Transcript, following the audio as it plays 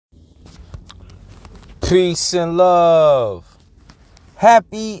Peace and love.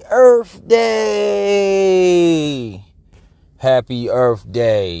 Happy Earth Day. Happy Earth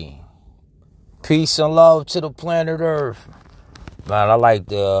Day. Peace and love to the planet Earth. Man, I like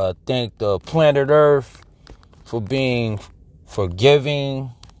to thank the planet Earth for being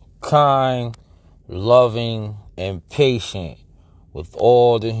forgiving, kind, loving, and patient with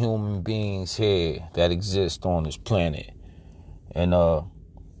all the human beings here that exist on this planet. And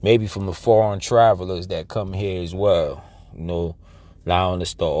maybe from the foreign travelers that come here as well, allowing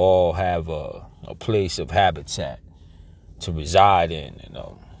us to all have a place of habitat to reside in.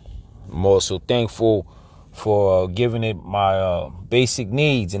 I'm also thankful for giving it my basic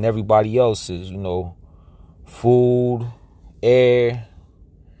needs and everybody else's, food, air,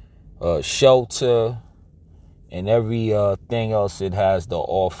 shelter, and every thing else it has to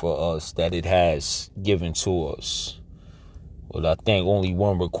offer us that it has given to us. Well, I think only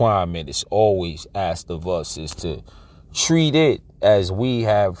one requirement is always asked of us is to treat it as we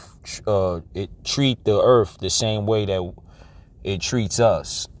have treat the earth the same way that it treats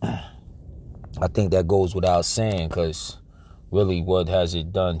us. I think that goes without saying, because really, what has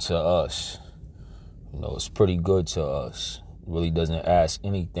it done to us? It's pretty good to us. It really doesn't ask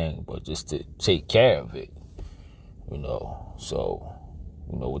anything but just to take care of it. So,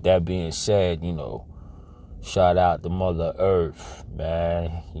 with that being said, shout out to Mother Earth,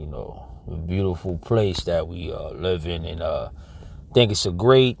 man. A beautiful place that we live in. And I think it's a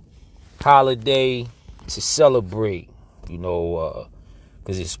great holiday to celebrate, because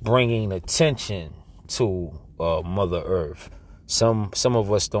it's bringing attention to Mother Earth. Some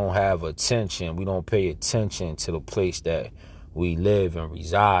of us don't have attention. We don't pay attention to the place that we live and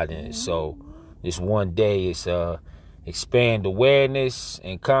reside in. So this one day is expand awareness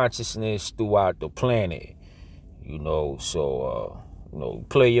and consciousness throughout the planet.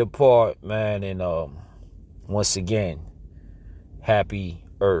 Play your part, man. And once again, happy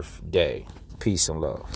Earth Day. Peace and love.